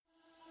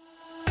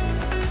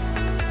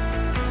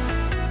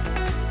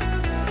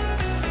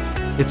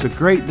It's a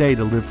great day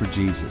to live for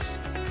Jesus.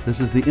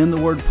 This is the In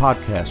the Word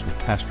podcast with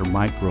Pastor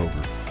Mike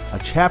Grover, a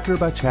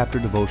chapter-by-chapter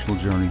devotional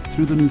journey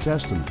through the New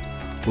Testament,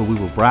 where we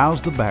will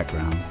browse the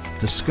background,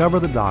 discover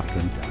the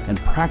doctrine, and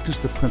practice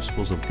the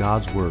principles of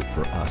God's Word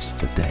for us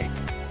today.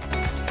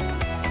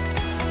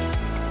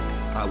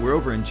 We're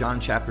over in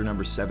John chapter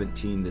number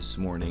 17 this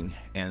morning,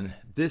 and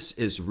this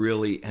is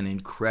really an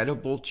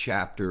incredible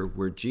chapter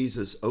where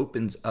Jesus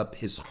opens up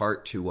his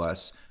heart to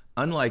us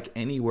unlike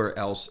anywhere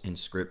else in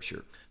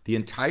Scripture. The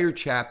entire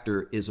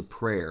chapter is a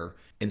prayer,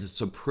 and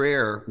it's a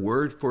prayer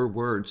word for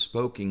word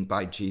spoken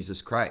by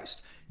Jesus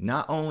Christ.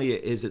 Not only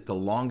is it the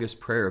longest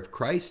prayer of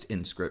Christ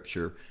in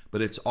Scripture,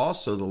 but it's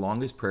also the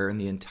longest prayer in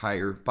the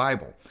entire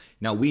Bible.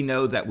 Now, we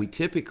know that we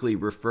typically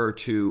refer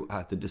to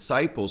the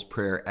disciples'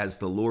 prayer as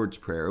the Lord's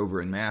Prayer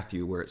over in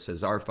Matthew, where it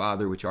says, "Our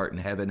Father, which art in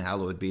heaven,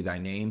 hallowed be thy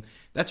name."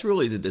 That's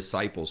really the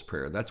disciples'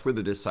 prayer. That's where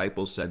the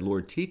disciples said,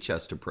 "Lord, teach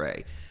us to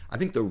pray." I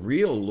think the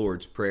real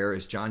Lord's Prayer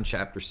is John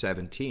chapter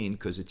 17,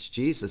 because it's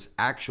Jesus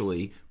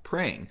actually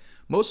praying.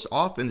 Most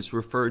often it's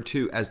referred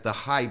to as the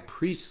high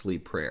priestly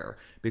prayer,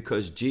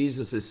 because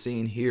Jesus is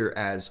seen here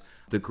as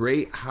the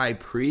great high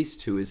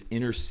priest who is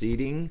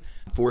interceding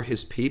for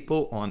his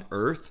people on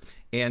earth.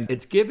 And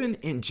it's given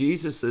in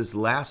Jesus's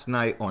last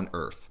night on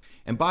earth.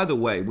 And by the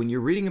way, when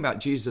you're reading about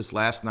Jesus'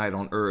 last night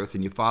on earth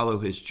and you follow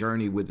his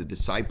journey with the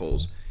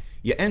disciples,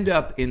 you end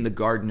up in the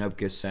Garden of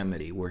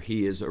Gethsemane, where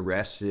he is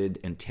arrested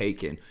and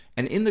taken.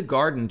 And in the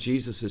garden,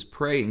 Jesus is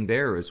praying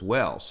there as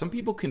well. Some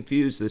people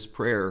confuse this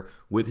prayer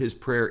with his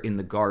prayer in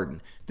the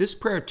garden. This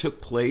prayer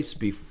took place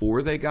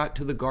before they got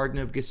to the Garden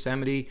of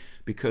Gethsemane,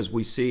 because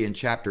we see in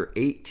chapter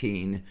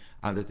 18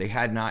 that they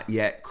had not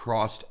yet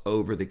crossed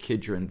over the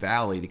Kidron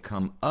Valley to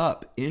come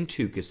up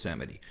into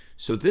Gethsemane.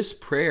 So this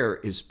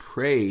prayer is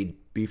prayed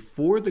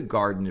before the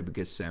Garden of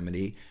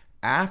Gethsemane,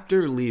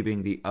 after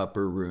leaving the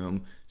upper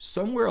room.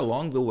 Somewhere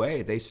along the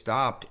way, they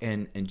stopped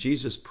and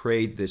Jesus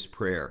prayed this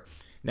prayer.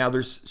 Now,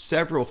 there's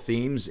several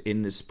themes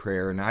in this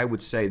prayer, and I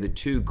would say the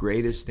two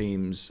greatest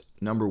themes,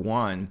 number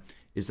one,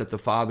 is that the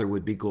Father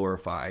would be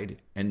glorified,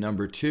 and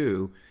number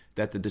two,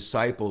 that the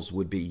disciples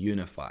would be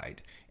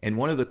unified. And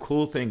one of the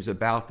cool things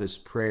about this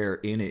prayer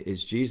in it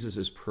is Jesus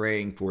is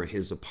praying for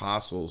his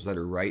apostles that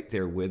are right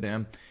there with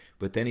him.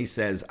 But then he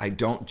says, "I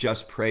don't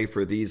just pray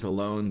for these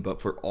alone, but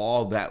for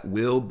all that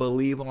will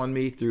believe on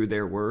me through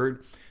their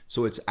word."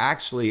 So it's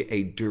actually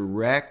a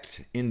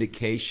direct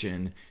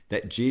indication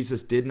that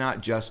Jesus did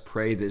not just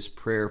pray this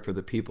prayer for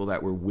the people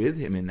that were with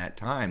him in that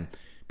time,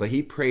 but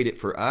he prayed it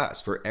for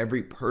us, for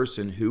every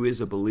person who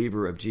is a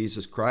believer of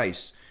Jesus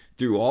Christ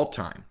through all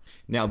time.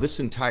 Now, this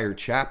entire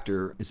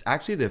chapter is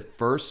actually the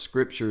first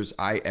scriptures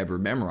I ever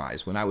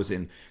memorized. When I was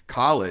in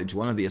college,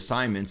 one of the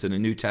assignments in a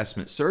New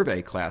Testament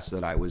survey class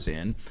that I was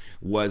in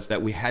was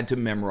that we had to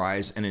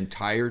memorize an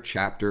entire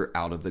chapter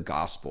out of the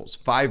Gospels.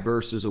 5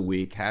 verses a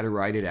week, had to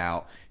write it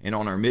out. And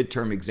on our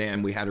midterm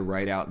exam, we had to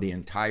write out the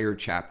entire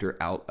chapter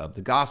out of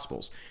the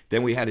Gospels.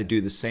 Then we had to do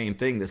the same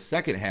thing the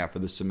second half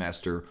of the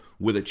semester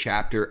with a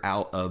chapter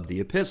out of the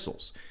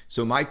epistles.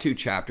 So my two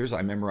chapters,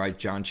 I memorized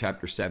John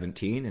chapter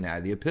 17, and out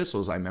of the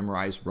epistles, I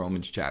memorized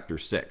Romans chapter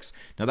 6.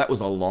 Now, that was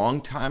a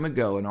long time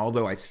ago, and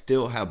although I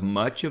still have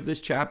much of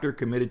this chapter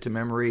committed to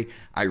memory,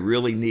 I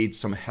really need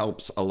some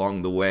helps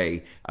along the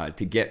way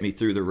to get me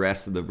through the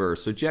rest of the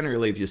verse. So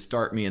generally, if you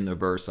start me in the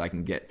verse, I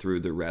can get through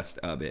the rest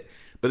of it.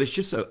 But it's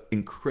just an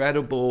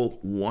incredible,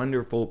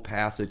 wonderful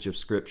passage of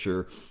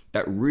Scripture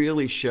that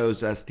really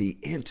shows us the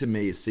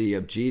intimacy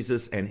of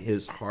Jesus and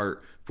his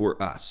heart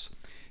for us.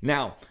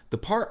 Now, the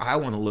part I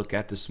want to look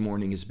at this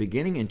morning is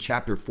beginning in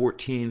chapter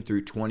 14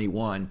 through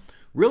 21,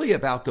 really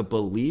about the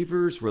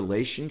believer's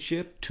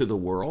relationship to the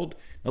world.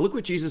 Now, look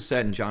what Jesus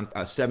said in John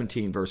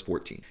 17, verse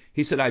 14.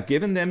 He said, "I've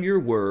given them your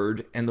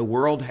word, and the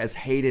world has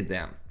hated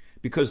them,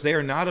 because they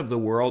are not of the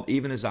world,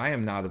 even as I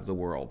am not of the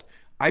world.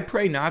 I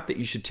pray not that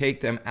you should take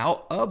them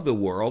out of the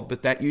world,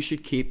 but that you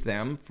should keep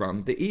them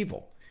from the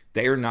evil.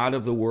 They are not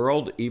of the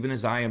world, even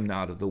as I am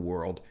not of the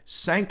world.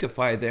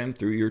 Sanctify them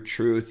through your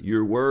truth.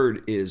 Your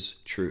word is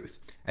truth.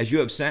 As you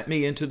have sent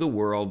me into the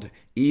world,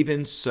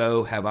 even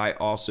so have I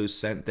also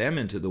sent them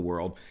into the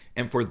world.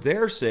 And for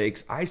their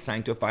sakes I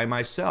sanctify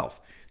myself,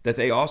 that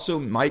they also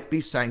might be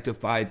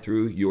sanctified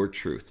through your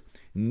truth.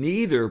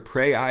 Neither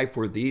pray I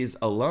for these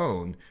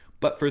alone,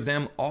 but for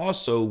them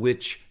also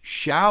which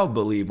shall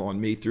believe on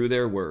me through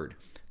their word,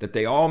 that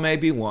they all may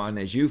be one,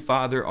 as you,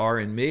 Father, are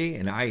in me,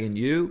 and I in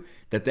you,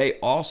 that they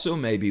also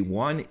may be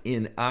one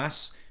in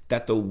us,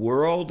 that the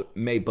world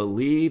may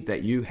believe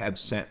that you have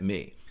sent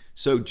me."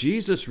 So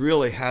Jesus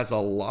really has a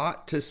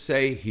lot to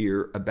say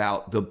here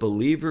about the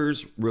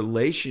believer's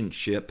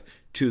relationship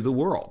to the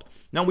world.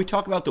 Now, we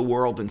talk about the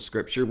world in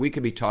Scripture. We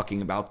could be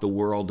talking about the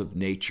world of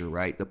nature,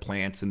 right? The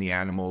plants and the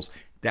animals.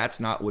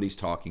 That's not what he's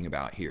talking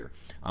about here.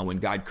 When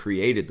God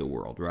created the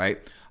world, right?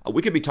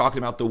 We could be talking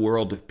about the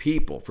world of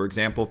people. For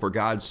example, for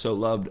God so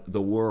loved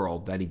the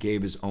world that he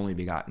gave his only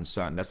begotten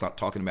son. That's not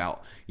talking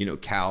about,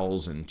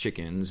 cows and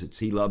chickens. It's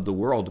he loved the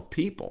world of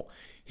people.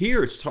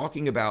 Here it's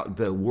talking about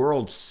the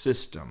world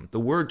system. The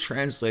word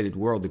translated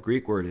world, the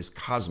Greek word is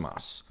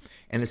cosmos.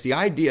 And it's the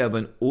idea of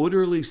an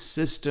orderly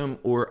system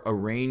or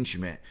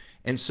arrangement.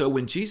 And so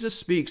when Jesus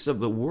speaks of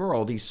the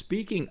world, he's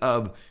speaking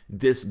of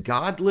this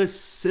godless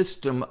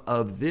system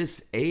of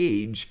this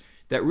age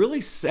that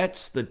really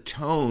sets the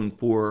tone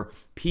for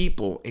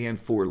people and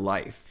for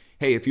life.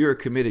 Hey, if you're a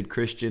committed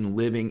Christian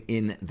living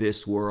in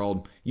this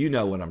world, you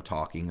know what I'm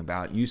talking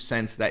about. You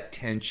sense that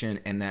tension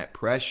and that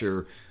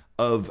pressure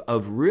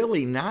of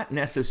really not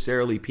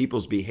necessarily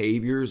people's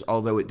behaviors,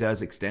 although it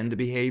does extend to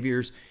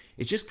behaviors.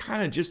 It's just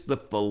kind of just the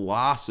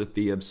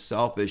philosophy of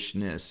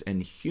selfishness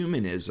and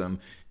humanism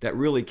that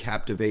really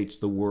captivates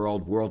the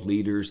world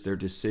leaders, their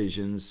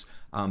decisions,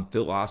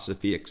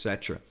 philosophy,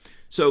 etc.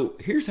 So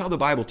here's how the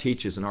Bible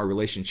teaches in our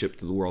relationship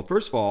to the world.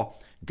 First of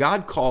all,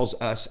 God calls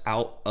us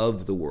out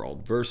of the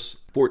world. Verse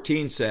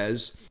 14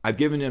 says, I've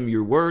given them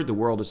your word, the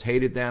world has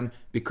hated them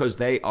because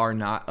they are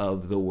not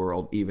of the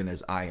world, even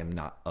as I am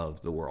not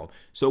of the world.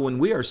 So when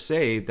we are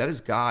saved, that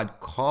is God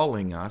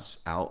calling us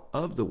out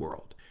of the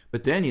world.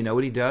 But then you know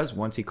what he does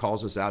once he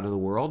calls us out of the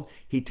world?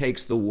 He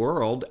takes the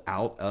world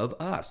out of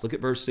us. Look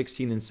at verse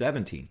 16 and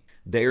 17.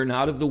 They are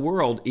not of the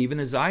world, even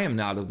as I am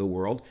not of the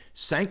world.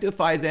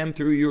 Sanctify them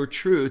through your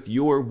truth.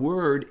 Your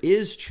word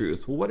is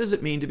truth. Well, what does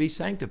it mean to be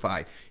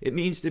sanctified? It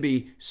means to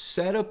be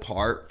set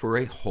apart for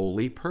a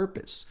holy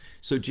purpose.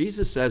 So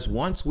Jesus says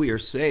once we are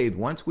saved,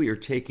 once we are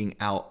taken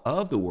out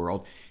of the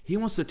world, he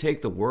wants to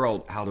take the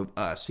world out of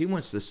us. He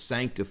wants to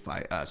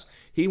sanctify us.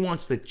 He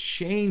wants to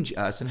change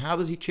us. And how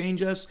does he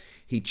change us?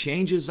 He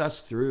changes us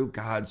through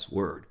God's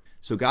word.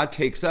 So God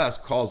takes us,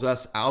 calls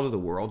us out of the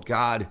world.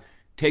 God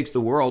takes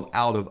the world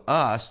out of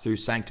us through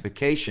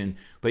sanctification.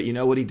 But you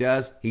know what he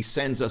does? He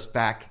sends us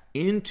back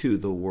into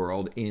the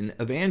world in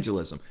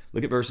evangelism.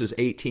 Look at verses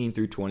 18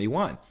 through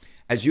 21.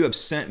 As you have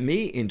sent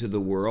me into the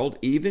world,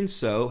 even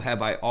so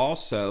have I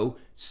also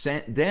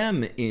sent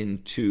them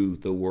into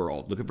the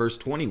world. Look at verse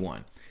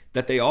 21.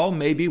 That they all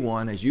may be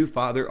one, as you,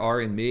 Father, are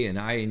in me and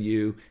I in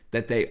you,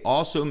 that they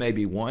also may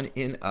be one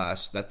in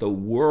us, that the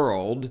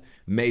world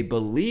may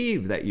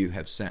believe that you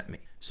have sent me.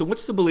 So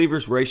what's the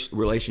believer's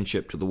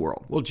relationship to the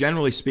world? Well,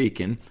 generally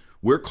speaking,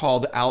 we're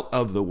called out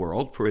of the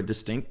world for a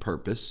distinct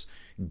purpose.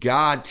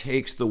 God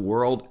takes the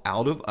world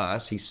out of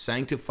us. He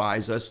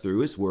sanctifies us through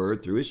his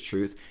word, through his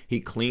truth. He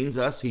cleans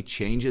us. He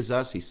changes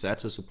us. He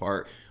sets us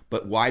apart.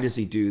 But why does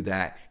he do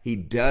that? He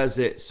does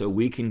it so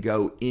we can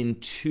go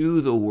into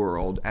the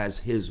world as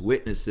his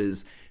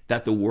witnesses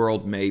that the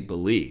world may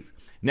believe.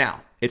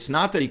 Now, it's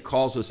not that he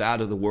calls us out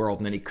of the world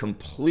and then he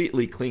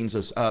completely cleans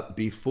us up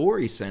before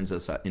he sends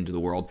us into the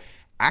world.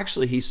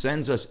 Actually, he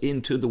sends us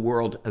into the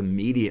world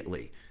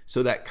immediately.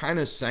 So that kind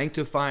of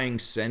sanctifying,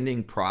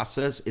 sending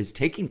process is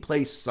taking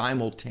place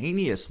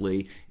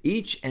simultaneously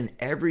each and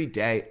every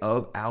day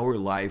of our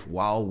life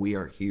while we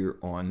are here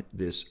on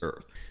this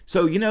earth.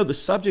 So, you know, the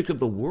subject of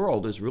the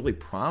world is really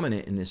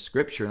prominent in this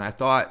scripture. And I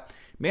thought,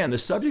 man, the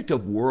subject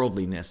of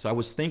worldliness, I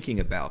was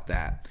thinking about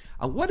that.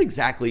 What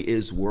exactly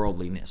is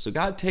worldliness? So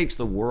God takes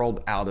the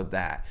world out of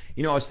that.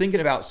 You know, I was thinking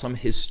about some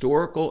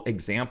historical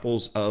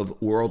examples of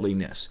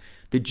worldliness.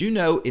 Did you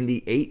know in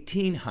the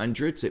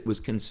 1800s it was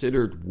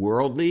considered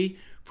worldly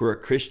for a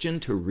Christian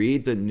to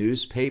read the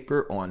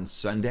newspaper on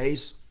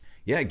Sundays?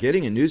 Yeah,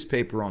 getting a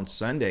newspaper on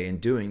Sunday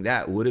and doing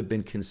that would have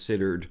been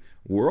considered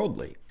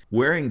worldly.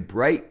 Wearing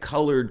bright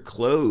colored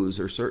clothes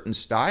or certain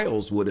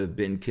styles would have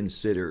been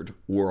considered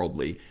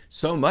worldly.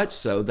 So much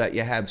so that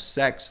you have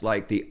sects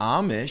like the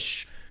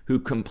Amish who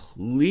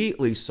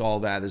completely saw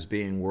that as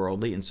being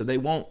worldly, and so they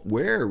won't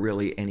wear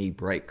really any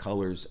bright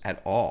colors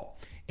at all.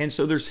 And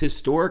so there's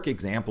historic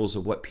examples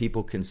of what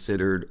people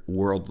considered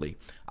worldly.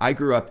 I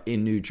grew up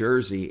in New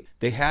Jersey.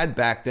 They had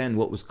back then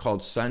what was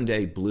called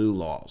Sunday blue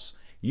laws.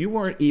 You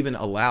weren't even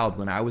allowed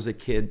when I was a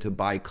kid to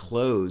buy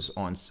clothes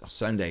on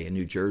Sunday in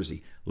New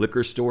Jersey.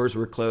 Liquor stores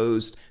were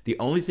closed. The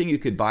only thing you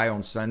could buy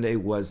on Sunday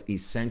was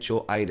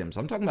essential items.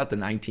 I'm talking about the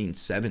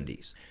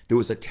 1970s. There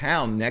was a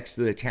town next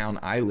to the town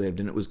I lived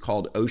in. It was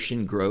called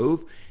Ocean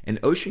Grove. And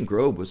Ocean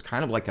Grove was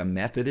kind of like a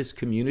Methodist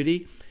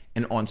community.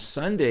 And on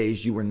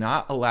Sundays, you were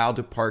not allowed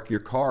to park your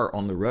car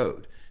on the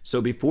road. So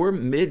before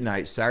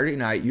midnight, Saturday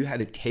night, you had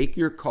to take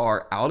your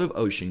car out of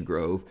Ocean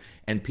Grove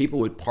and people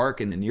would park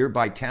in the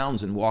nearby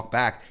towns and walk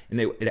back. And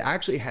it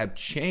actually had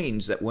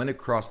chains that went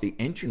across the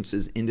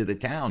entrances into the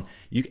town.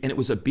 And it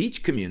was a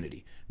beach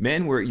community.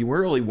 You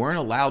really weren't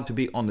allowed to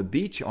be on the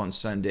beach on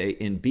Sunday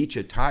in beach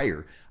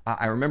attire.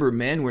 I remember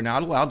men were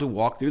not allowed to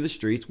walk through the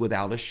streets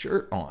without a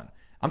shirt on.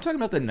 I'm talking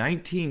about the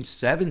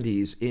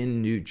 1970s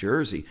in New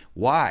Jersey.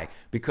 Why?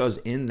 Because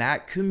in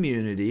that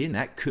community, in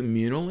that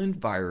communal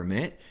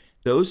environment,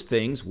 those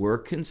things were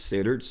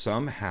considered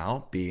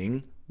somehow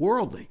being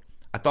worldly.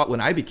 I thought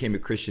when I became a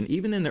Christian,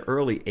 even in the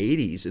early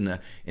 80s,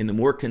 in the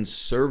more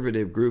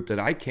conservative group that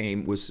I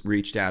was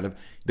reached out of,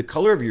 the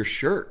color of your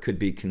shirt could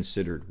be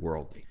considered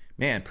worldly.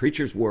 Man,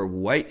 preachers wore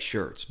white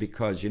shirts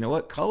because, you know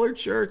what, colored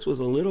shirts was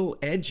a little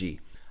edgy.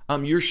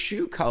 Your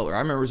shoe color. I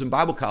remember I was in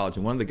Bible college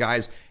and one of the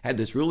guys had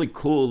this really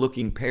cool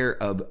looking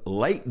pair of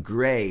light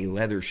gray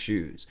leather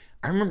shoes.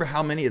 I remember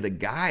how many of the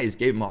guys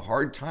gave him a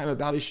hard time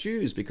about his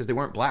shoes because they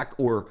weren't black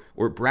or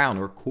brown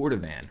or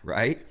cordovan,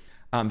 right?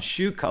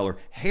 Shoe color,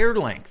 hair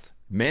length.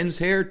 Men's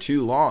hair,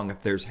 too long.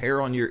 If there's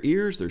hair on your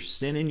ears, there's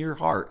sin in your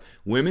heart.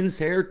 Women's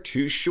hair,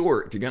 too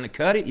short. If you're going to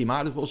cut it, you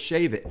might as well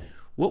shave it.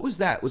 What was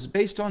that? It was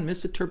based on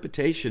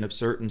misinterpretation of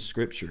certain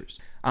scriptures.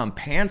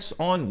 Pants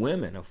on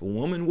women. If a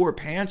woman wore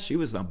pants, she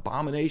was an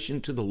abomination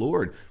to the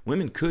Lord.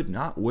 Women could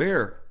not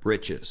wear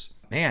breeches.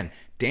 Man,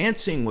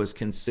 dancing was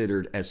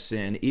considered as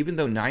sin, even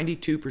though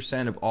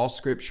 92% of all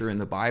scripture in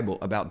the Bible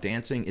about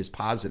dancing is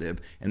positive,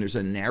 and there's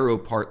a narrow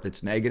part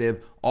that's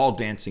negative. All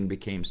dancing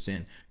became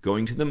sin.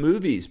 Going to the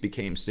movies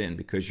became sin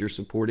because you're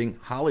supporting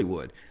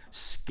Hollywood.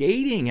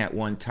 Skating at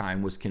one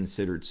time was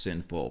considered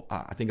sinful.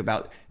 I think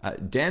about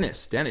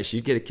Dennis. Dennis,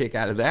 you'd get a kick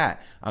out of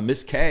that.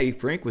 Miss Kay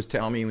Frink was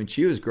telling me when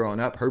she was growing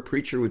up, her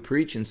preacher would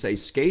preach and say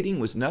skating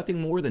was nothing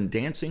more than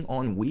dancing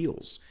on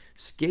wheels.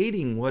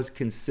 Skating was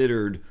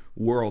considered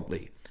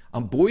worldly.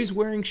 Boys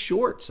wearing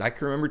shorts. I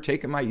can remember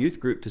taking my youth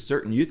group to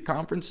certain youth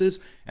conferences,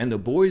 and the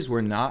boys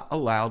were not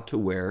allowed to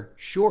wear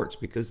shorts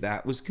because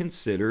that was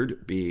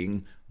considered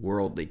being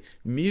worldly.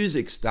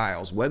 Music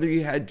styles, whether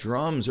you had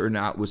drums or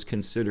not, was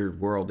considered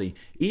worldly.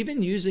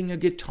 Even using a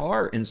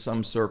guitar in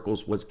some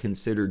circles was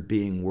considered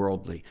being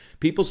worldly.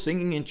 People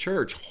singing in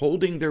church,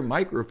 holding their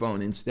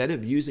microphone instead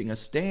of using a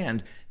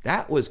stand,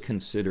 that was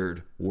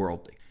considered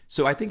worldly.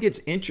 So I think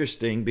it's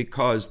interesting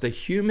because the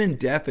human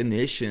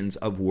definitions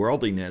of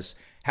worldliness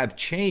have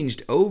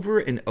changed over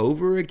and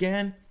over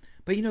again.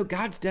 But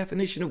God's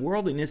definition of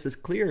worldliness is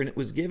clear, and it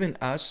was given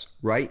us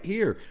right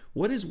here.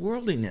 What is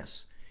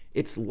worldliness?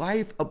 It's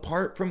life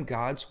apart from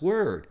God's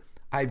word.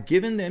 I've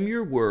given them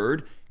your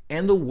word,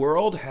 and the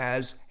world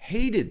has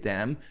hated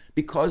them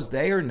because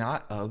they are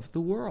not of the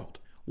world.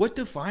 What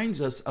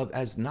defines us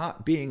as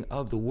not being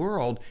of the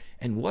world,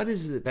 and what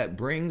is it that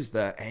brings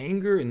the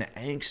anger and the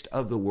angst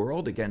of the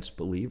world against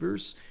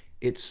believers?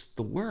 It's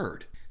the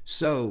word.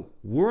 So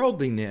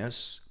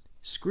worldliness,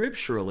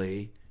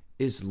 scripturally,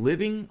 is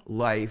living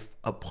life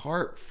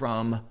apart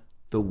from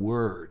the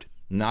word,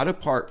 not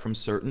apart from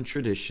certain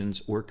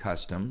traditions or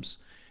customs,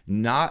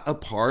 not a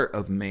part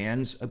of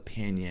man's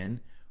opinion,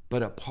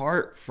 but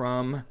apart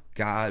from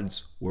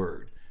God's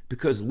word.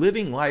 Because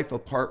living life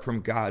apart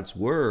from God's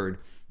word,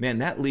 man,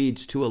 that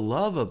leads to a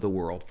love of the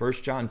world. 1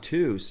 John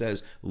 2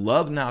 says,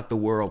 love not the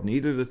world,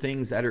 neither the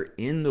things that are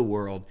in the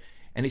world.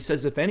 And he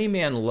says, if any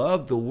man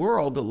love the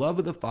world, the love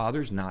of the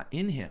Father is not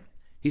in him.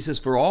 He says,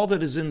 for all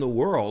that is in the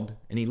world,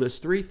 and he lists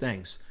three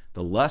things: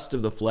 the lust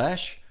of the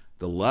flesh,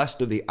 the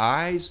lust of the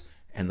eyes,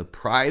 and the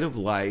pride of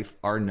life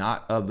are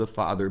not of the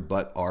Father,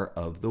 but are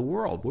of the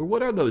world. Well,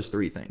 what are those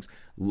three things?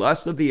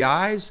 Lust of the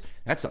eyes,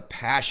 that's a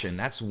passion.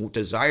 That's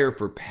desire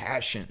for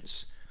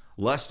passions.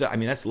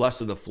 That's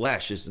lust of the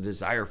flesh, is the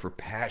desire for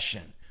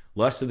passion.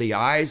 Lust of the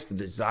eyes, the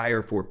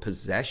desire for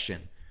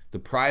possession. The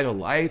pride of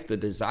life, the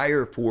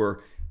desire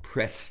for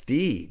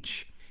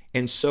prestige.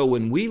 And so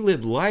when we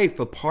live life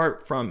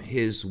apart from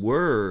his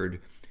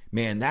word,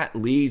 man, that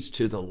leads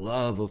to the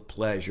love of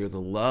pleasure, the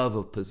love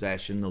of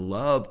possession, the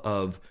love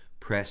of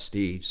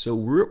prestige. So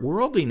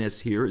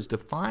worldliness here is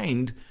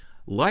defined.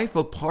 Life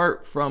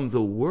apart from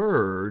the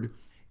word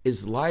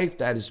is life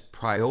that is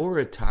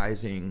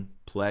prioritizing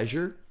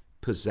pleasure,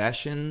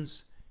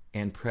 possessions,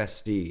 and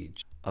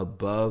prestige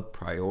above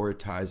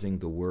prioritizing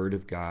the word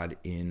of God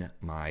in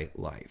my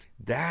life.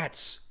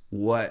 That's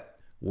what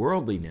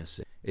worldliness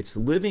is. It's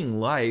living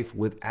life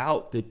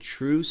without the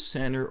true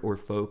center or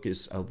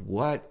focus of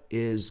what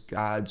is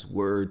God's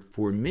word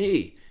for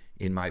me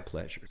in my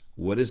pleasure.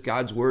 What is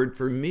God's word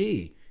for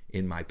me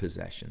in my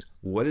possessions?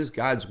 What is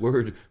God's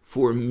word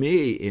for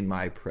me in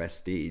my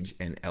prestige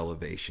and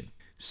elevation?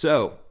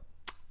 So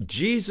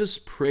Jesus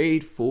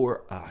prayed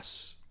for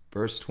us,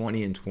 verse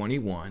 20 and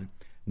 21,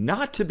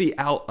 not to be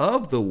out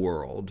of the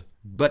world,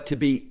 but to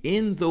be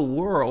in the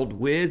world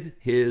with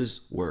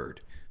his word.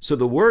 So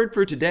the word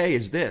for today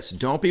is this: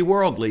 don't be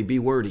worldly, be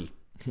wordy.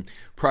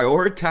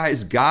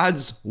 Prioritize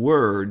God's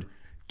word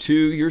to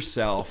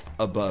yourself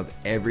above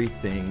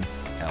everything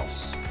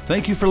else.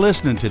 Thank you for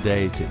listening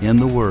today to In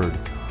the Word.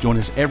 Join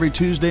us every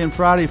Tuesday and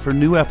Friday for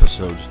new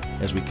episodes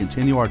as we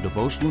continue our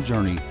devotional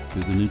journey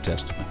through the New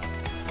Testament.